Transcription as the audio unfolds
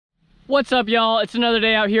What's up, y'all? It's another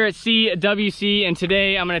day out here at CWC, and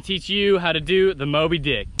today I'm gonna teach you how to do the Moby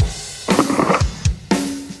Dick.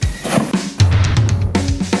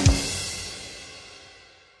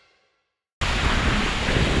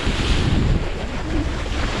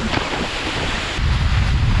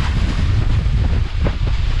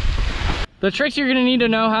 The tricks you're gonna need to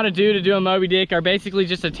know how to do a Moby Dick are basically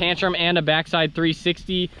just a tantrum and a backside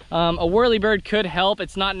 360. A whirly bird could help.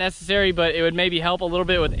 It's not necessary, but it would maybe help a little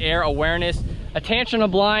bit with air awareness. A tantrum to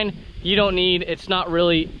blind, you don't need. It's not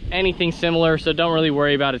really anything similar, so don't really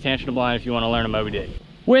worry about a tantrum to blind if you wanna learn a Moby Dick.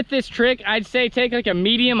 With this trick, I'd say take like a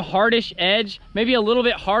medium hardish edge, maybe a little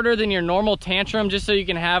bit harder than your normal tantrum, just so you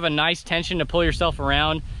can have a nice tension to pull yourself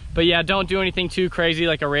around. But yeah, don't do anything too crazy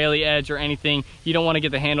like a railing edge or anything. You don't want to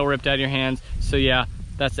get the handle ripped out of your hands. So yeah,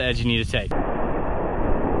 that's the edge you need to take.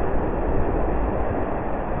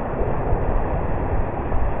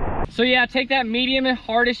 So yeah, take that medium and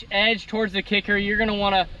hardish edge towards the kicker. You're gonna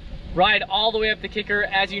wanna ride all the way up the kicker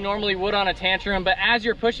as you normally would on a tantrum, but as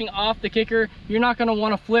you're pushing off the kicker, you're not gonna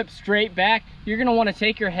wanna flip straight back. You're gonna wanna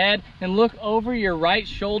take your head and look over your right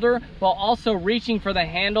shoulder while also reaching for the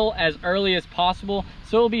handle as early as possible.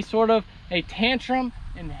 So it'll be sort of a tantrum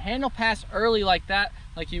and handle pass early like that,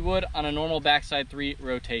 like you would on a normal backside 3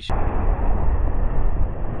 rotation.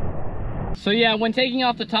 So yeah, when taking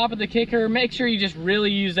off the top of the kicker, make sure you just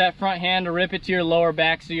really use that front hand to rip it to your lower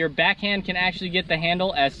back so your backhand can actually get the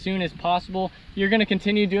handle as soon as possible. You're gonna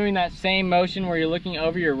continue doing that same motion where you're looking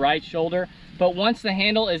over your right shoulder, but once the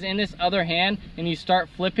handle is in this other hand and you start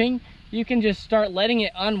flipping, you can just start letting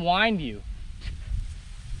it unwind you.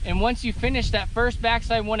 And once you finish that first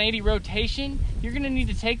backside 180 rotation, you're gonna need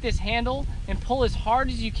to take this handle and pull as hard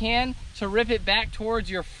as you can to rip it back towards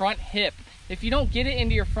your front hip. If you don't get it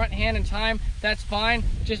into your front hand in time, that's fine.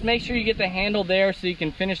 Just make sure you get the handle there so you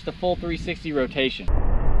can finish the full 360 rotation.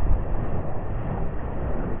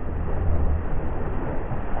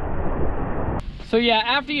 So yeah,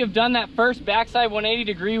 after you've done that first backside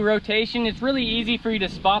 180-degree rotation, it's really easy for you to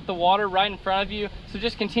spot the water right in front of you. So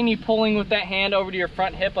just continue pulling with that hand over to your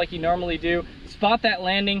front hip like you normally do. Spot that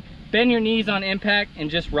landing, bend your knees on impact, and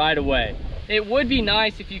just ride away. It would be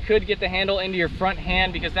nice if you could get the handle into your front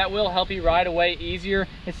hand because that will help you ride away easier.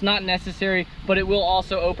 It's not necessary, but it will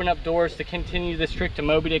also open up doors to continue this trick to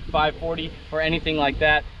Moby Dick 540 or anything like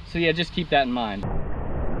that. So yeah, just keep that in mind.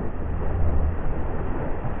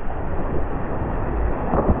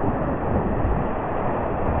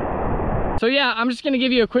 So yeah, I'm just gonna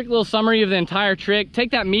give you a quick little summary of the entire trick. Take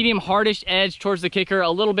that medium hardish edge towards the kicker, a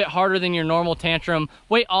little bit harder than your normal tantrum.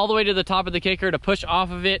 Wait all the way to the top of the kicker to push off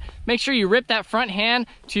of it. Make sure you rip that front hand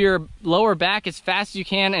to your lower back as fast as you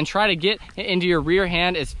can and try to get it into your rear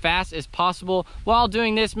hand as fast as possible. While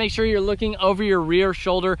doing this, make sure you're looking over your rear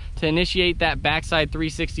shoulder to initiate that backside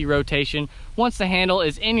 360 rotation. Once the handle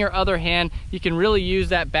is in your other hand, you can really use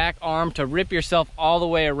that back arm to rip yourself all the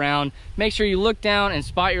way around. Make sure you look down and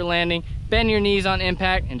spot your landing, bend your knees on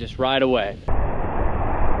impact, and just ride away.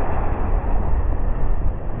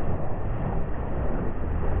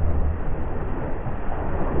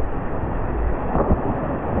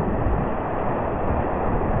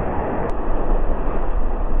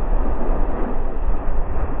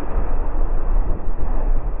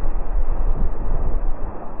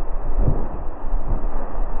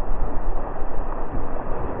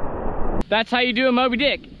 That's how you do a Moby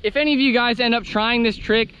Dick. If any of you guys end up trying this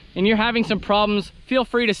trick and you're having some problems, feel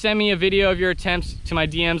free to send me a video of your attempts to my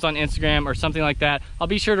DMs on Instagram or something like that. I'll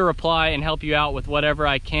be sure to reply and help you out with whatever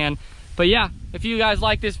I can. But yeah, if you guys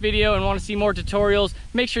like this video and want to see more tutorials,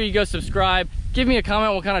 make sure you go subscribe. Give me a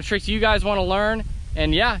comment what kind of tricks you guys want to learn.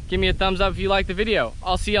 And yeah, give me a thumbs up if you like the video.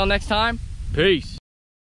 I'll see y'all next time. Peace.